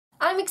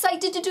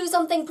excited to do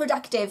something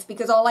productive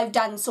because all I've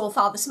done so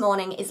far this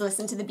morning is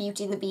listen to the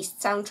Beauty and the Beast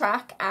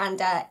soundtrack and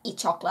eat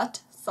chocolate,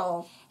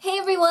 so... Hey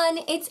everyone,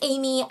 it's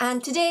Amy,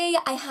 and today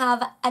I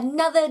have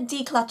another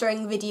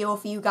decluttering video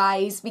for you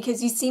guys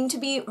because you seem to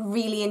be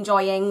really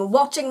enjoying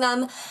watching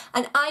them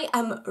and I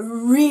am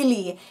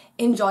really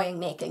enjoying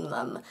making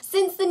them.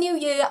 Since the new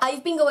year,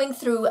 I've been going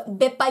through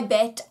bit by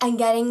bit and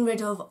getting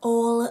rid of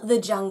all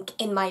the junk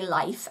in my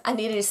life, and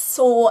it is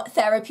so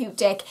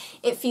therapeutic.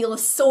 It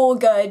feels so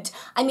good.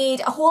 I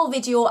made a whole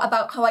video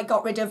about how I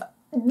got rid of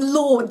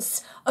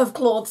loads of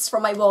clothes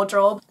from my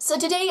wardrobe. So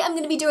today I'm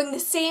going to be doing the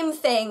same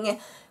thing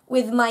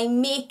with my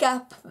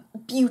makeup,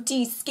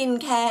 beauty,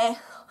 skincare,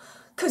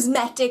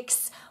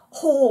 cosmetics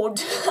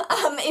hoard.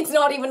 It's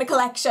not even a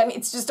collection,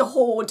 it's just a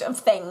hoard of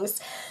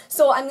things.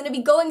 So I'm going to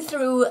be going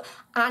through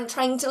and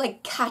trying to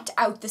like cut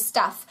out the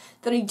stuff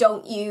that I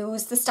don't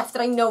use, the stuff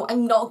that I know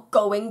I'm not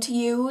going to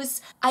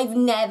use. I've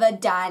never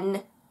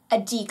done a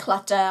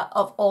declutter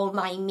of all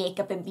my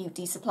makeup and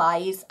beauty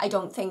supplies, I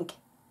don't think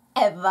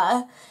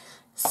ever.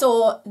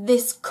 So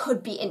this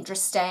could be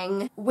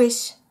interesting.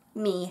 Wish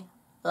me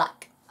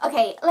luck.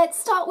 Okay, let's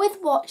start with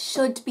what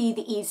should be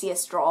the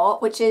easiest drawer,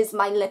 which is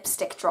my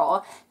lipstick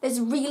drawer.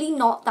 There's really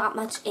not that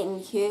much in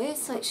here,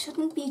 so it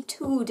shouldn't be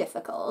too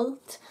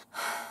difficult.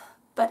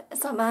 But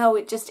somehow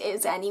it just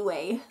is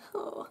anyway.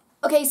 Oh.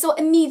 Okay, so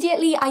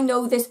immediately I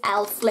know this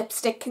e.l.f.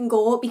 lipstick can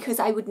go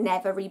because I would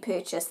never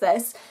repurchase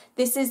this.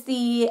 This is the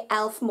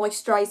e.l.f.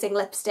 moisturising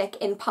lipstick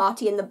in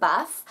Party in the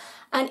Buff.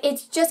 And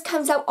it just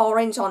comes out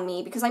orange on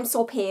me because I'm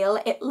so pale,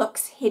 it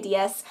looks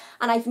hideous,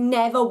 and I've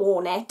never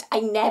worn it,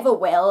 I never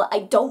will, I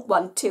don't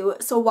want to,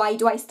 so why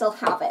do I still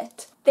have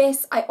it?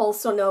 This I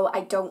also know I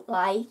don't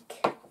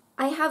like.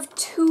 I have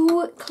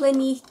two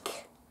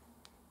Clinique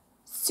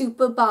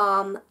Super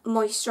Balm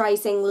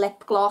moisturising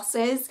lip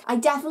glosses. I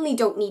definitely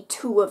don't need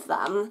two of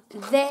them.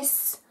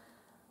 This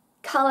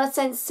Colour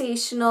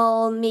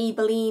Sensational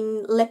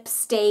Maybelline lip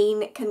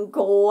stain can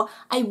go.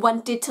 I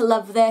wanted to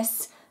love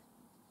this,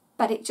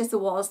 but it just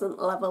wasn't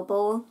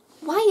lovable.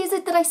 Why is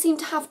it that I seem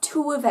to have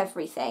two of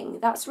everything?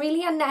 That's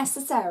really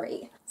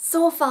unnecessary.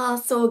 So far,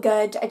 so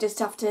good. I just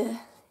have to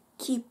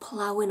keep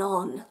ploughing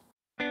on.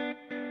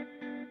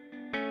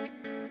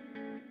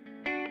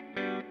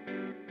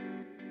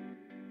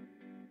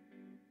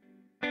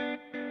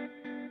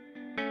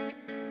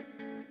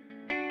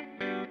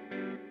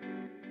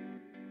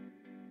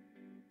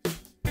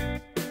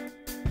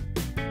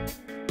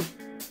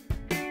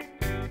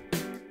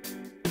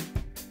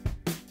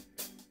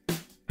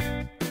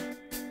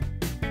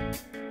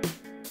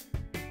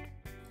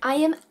 I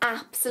am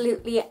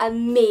absolutely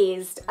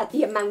amazed at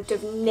the amount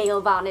of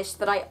nail varnish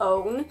that I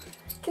own.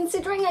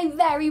 Considering I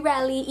very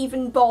rarely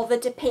even bother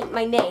to paint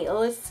my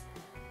nails,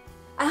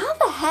 I have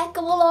a heck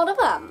of a lot of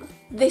them.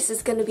 This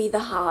is going to be the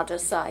harder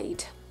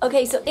side.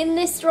 Okay, so in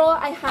this drawer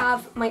I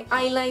have my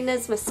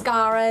eyeliners,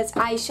 mascaras,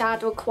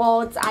 eyeshadow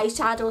quads,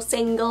 eyeshadow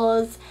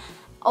singles,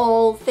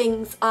 all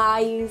things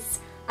eyes.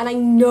 And I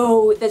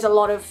know there's a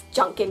lot of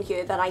junk in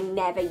here that I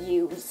never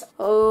use.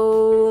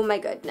 Oh my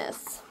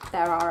goodness,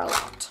 there are a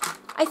lot.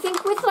 I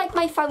think with like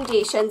my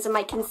foundations and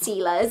my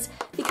concealers,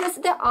 because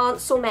there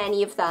aren't so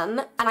many of them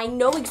and I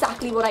know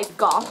exactly what I've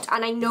got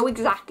and I know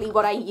exactly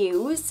what I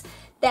use,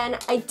 then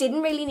I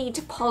didn't really need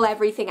to pull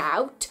everything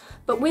out.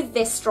 But with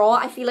this drawer,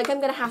 I feel like I'm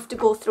going to have to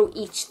go through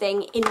each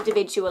thing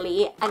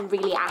individually and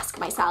really ask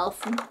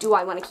myself, do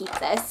I want to keep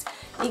this?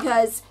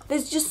 Because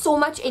there's just so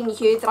much in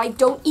here that I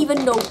don't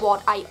even know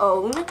what I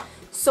own.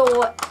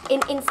 So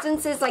in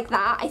instances like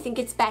that, I think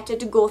it's better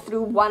to go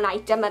through one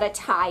item at a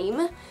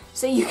time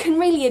so you can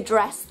really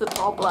address the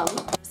problem.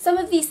 Some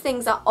of these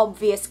things are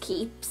obvious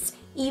keeps,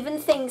 even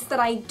things that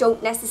I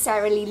don't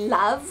necessarily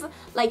love,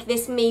 like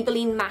this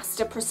Maybelline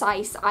Master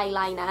Precise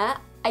eyeliner.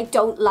 I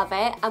don't love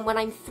it, and when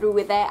I'm through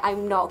with it,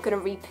 I'm not going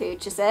to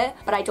repurchase it,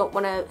 but I don't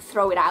want to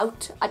throw it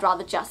out. I'd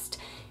rather just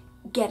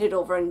get it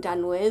over and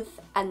done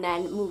with and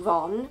then move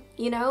on,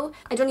 you know?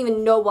 I don't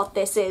even know what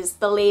this is.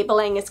 The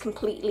labelling is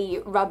completely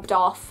rubbed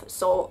off,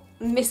 so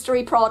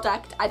mystery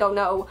product, I don't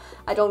know.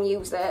 I don't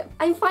use it.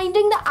 I'm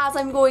finding that as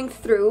I'm going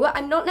through,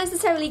 I'm not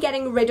necessarily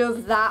getting rid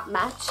of that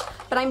much,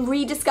 but I'm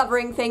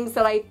rediscovering things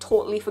that I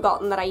totally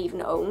forgotten that I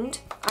even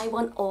owned. I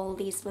want all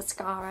these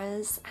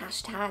mascaras.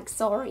 Hashtag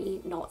sorry,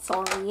 not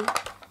sorry.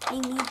 I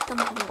need them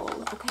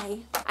all, okay?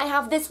 I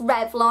have this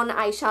Revlon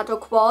eyeshadow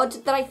quad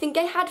that I think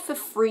I had for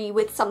free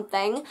with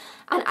something,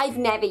 and I've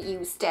never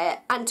used it.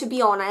 And to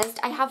be honest,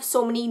 I have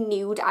so many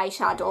nude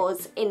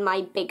eyeshadows in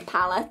my big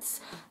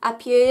palettes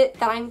up here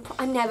that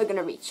I'm never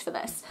gonna reach for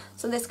this.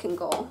 So this can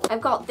go.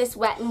 I've got this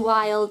Wet n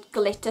Wild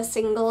glitter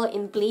single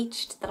in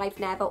bleached that I've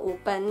never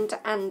opened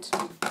and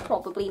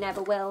probably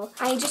never will.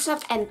 I just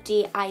have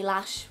empty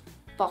eyelash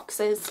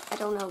boxes. I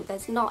don't know,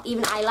 there's not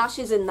even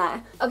eyelashes in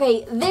there.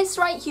 Okay, this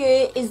right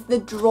here is the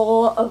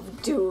drawer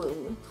of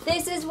doom.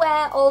 This is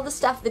where all the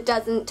stuff that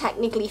doesn't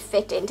technically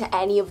fit into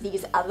any of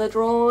these other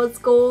drawers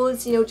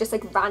goes, you know, just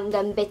like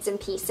random bits and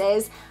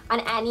pieces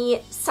and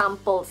any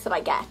samples that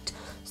I get.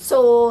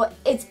 So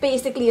it's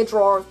basically a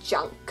drawer of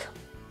junk,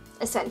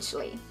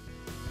 essentially.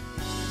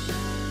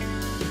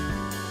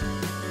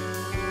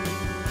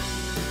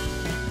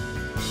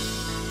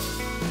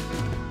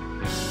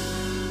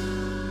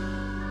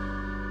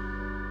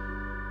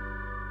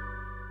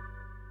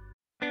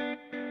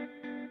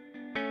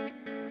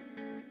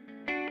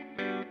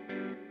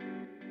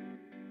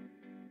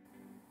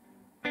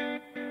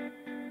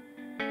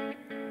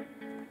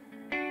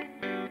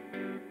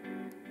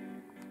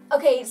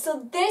 Okay,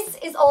 so this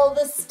is all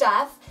the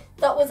stuff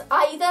that was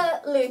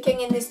either lurking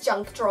in this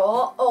junk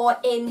drawer or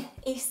in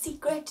a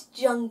secret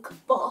junk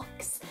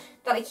box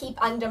that I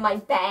keep under my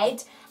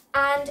bed.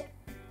 And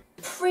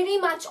pretty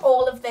much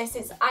all of this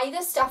is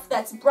either stuff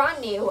that's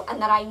brand new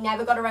and that I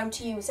never got around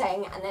to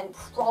using and then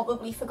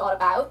probably forgot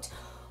about,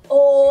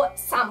 or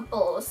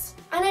samples.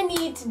 And I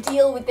need to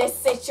deal with this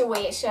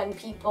situation,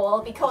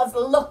 people, because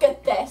look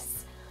at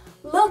this.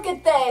 Look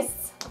at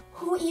this.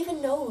 Who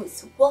even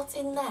knows what's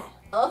in there?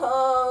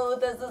 Oh,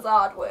 this is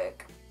hard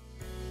work.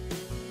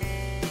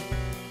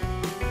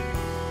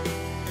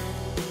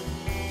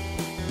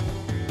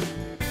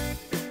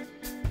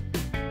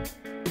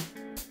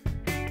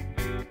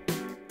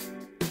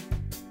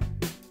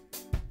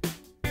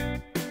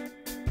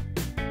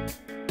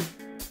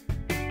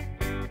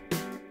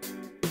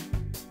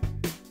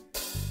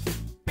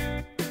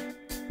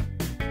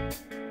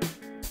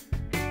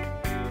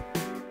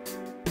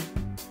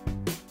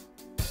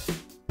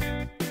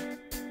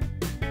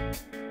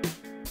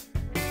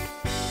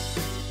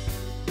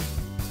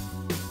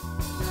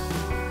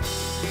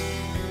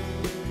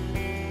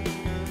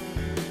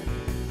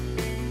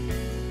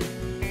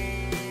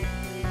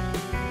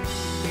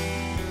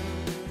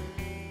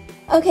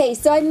 Okay,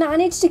 so I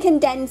managed to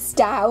condense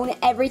down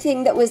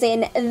everything that was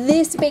in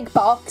this big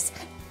box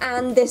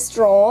and this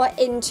drawer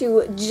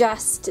into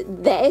just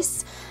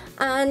this.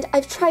 And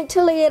I've tried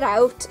to lay it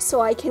out so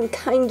I can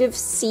kind of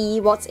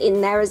see what's in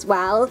there as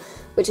well,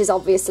 which is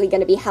obviously going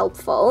to be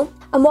helpful.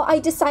 And what I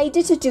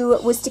decided to do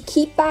was to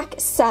keep back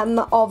some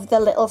of the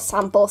little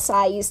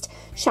sample-sized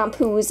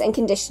shampoos and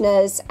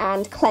conditioners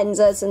and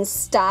cleansers and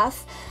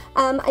stuff.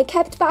 I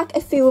kept back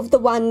a few of the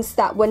ones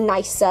that were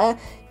nicer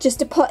just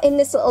to put in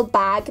this little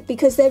bag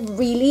because they're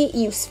really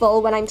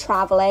useful when I'm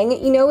traveling.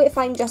 You know, if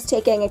I'm just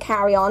taking a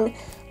carry-on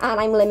and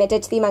I'm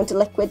limited to the amount of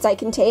liquids I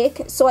can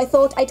take. So I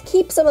thought I'd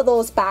keep some of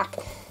those back.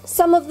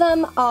 Some of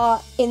them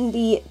are in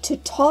the to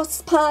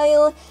toss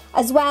pile,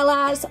 as well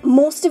as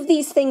most of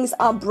these things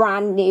are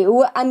brand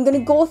new. I'm going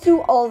to go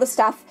through all the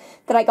stuff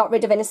that I got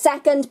rid of in a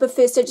second, but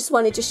first I just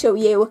wanted to show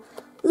you.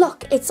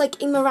 Look, it's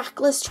like a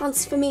miraculous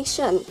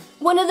transformation.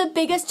 One of the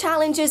biggest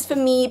challenges for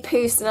me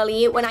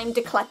personally when I'm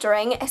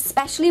decluttering,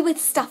 especially with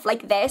stuff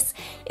like this,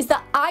 is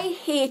that I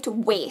hate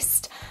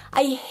waste.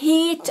 I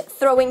hate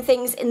throwing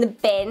things in the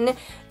bin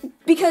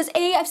because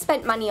A, I've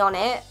spent money on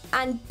it,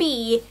 and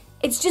B,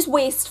 it's just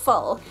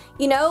wasteful.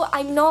 You know,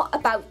 I'm not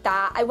about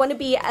that. I want to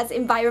be as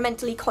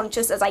environmentally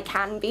conscious as I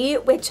can be,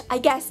 which I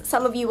guess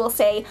some of you will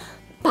say,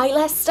 buy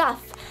less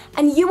stuff.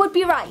 And you would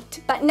be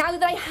right, but now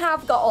that I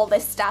have got all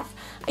this stuff,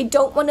 I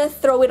don't want to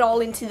throw it all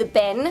into the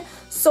bin.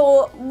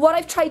 So what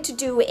I've tried to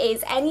do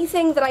is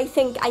anything that I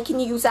think I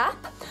can use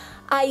up,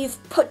 I've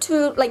put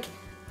to like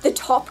the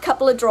top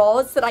couple of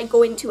drawers that I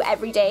go into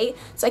every day,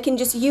 so I can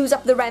just use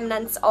up the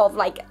remnants of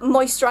like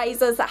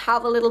moisturizers that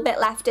have a little bit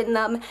left in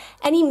them,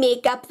 any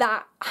makeup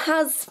that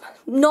has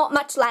not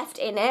much left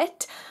in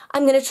it.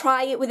 I'm going to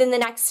try it within the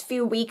next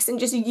few weeks and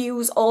just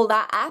use all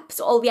that up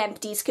so all the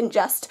empties can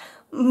just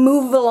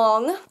move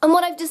along. And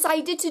what I've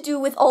decided to do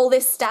with all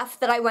this stuff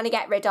that I want to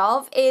get rid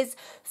of is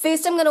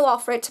first I'm going to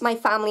offer it to my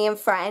family and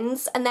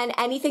friends, and then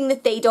anything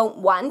that they don't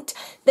want,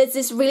 there's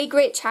this really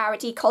great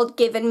charity called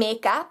Give and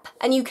Makeup,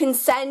 and you can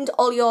send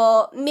all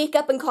your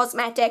makeup and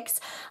cosmetics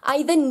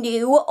either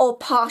new or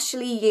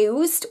partially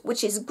used,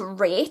 which is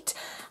great.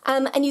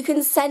 And you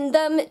can send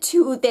them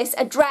to this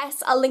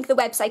address, I'll link the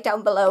website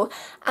down below,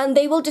 and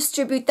they will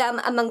distribute them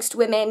amongst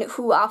women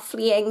who are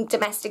fleeing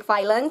domestic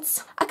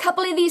violence. A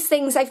couple of these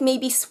things I've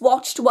maybe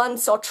swatched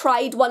once or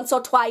tried once or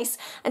twice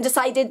and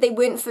decided they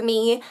weren't for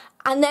me,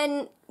 and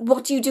then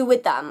what do you do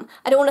with them?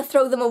 I don't want to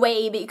throw them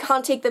away, but you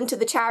can't take them to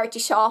the charity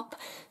shop.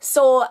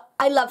 So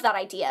I love that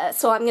idea.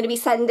 So I'm going to be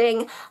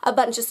sending a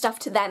bunch of stuff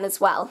to them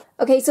as well.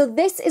 Okay, so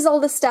this is all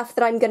the stuff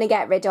that I'm going to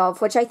get rid of,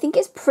 which I think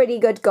is pretty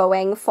good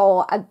going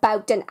for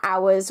about an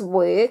hour's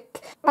work.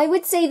 I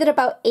would say that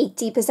about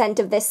 80%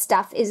 of this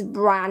stuff is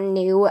brand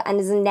new and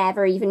has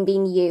never even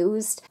been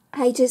used.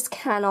 I just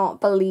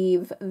cannot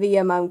believe the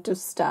amount of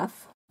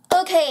stuff.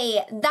 Okay,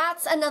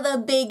 that's another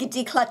big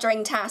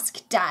decluttering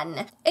task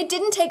done. It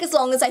didn't take as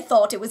long as I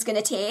thought it was going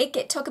to take.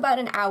 It took about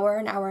an hour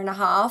and a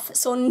half,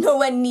 so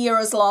nowhere near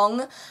as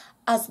long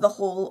as the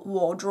whole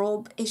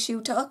wardrobe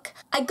issue took.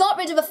 I got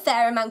rid of a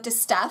fair amount of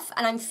stuff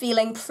and I'm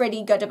feeling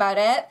pretty good about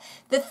it.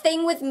 The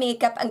thing with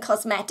makeup and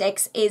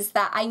cosmetics is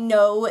that I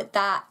know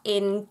that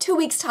in 2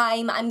 weeks'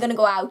 time I'm gonna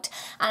go out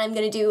and I'm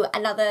gonna do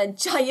another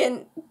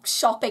giant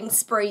shopping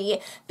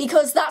spree,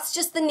 because that's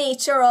just the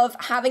nature of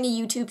having a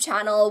YouTube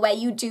channel where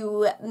you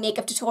do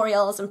makeup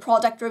tutorials and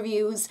product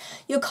reviews.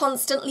 You're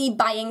constantly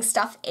buying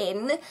stuff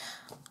in.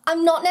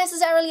 I'm not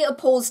necessarily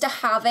opposed to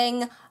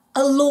having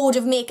a load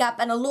of makeup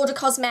and a load of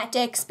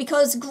cosmetics,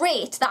 because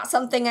great, that's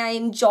something I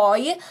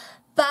enjoy,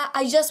 but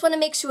I just want to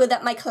make sure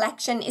that my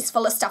collection is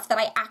full of stuff that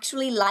I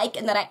actually like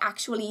and that I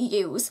actually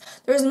use.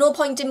 There is no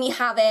point in me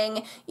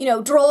having, you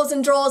know, drawers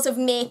and drawers of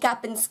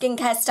makeup and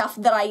skincare stuff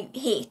that I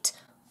hate.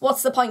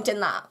 What's the point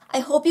in that? I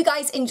hope you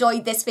guys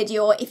enjoyed this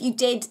video. If you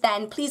did,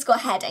 then please go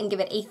ahead and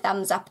give it a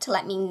thumbs up to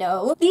let me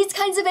know. These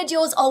kinds of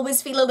videos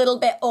always feel a little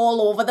bit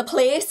all over the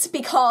place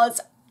because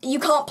you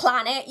can't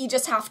plan it, you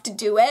just have to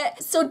do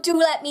it. So do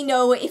let me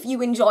know if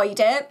you enjoyed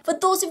it. For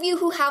those of you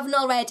who haven't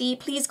already,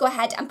 please go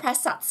ahead and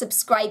press that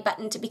subscribe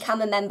button to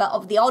become a member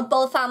of the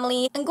Oddball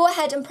family, and go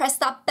ahead and press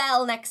that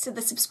bell next to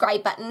the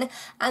subscribe button,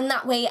 and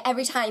that way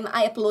every time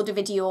I upload a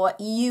video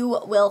you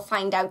will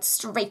find out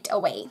straight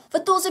away. For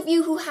those of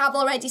you who have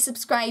already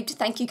subscribed,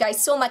 thank you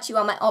guys so much. You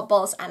are my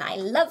oddballs and I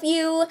love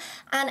you.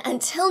 And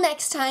until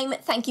next time,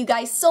 thank you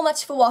guys so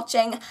much for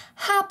watching.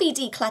 Happy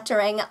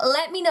decluttering.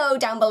 Let me know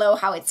down below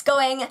how it's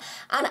going,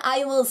 and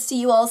I will see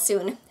you all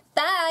soon.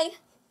 Bye!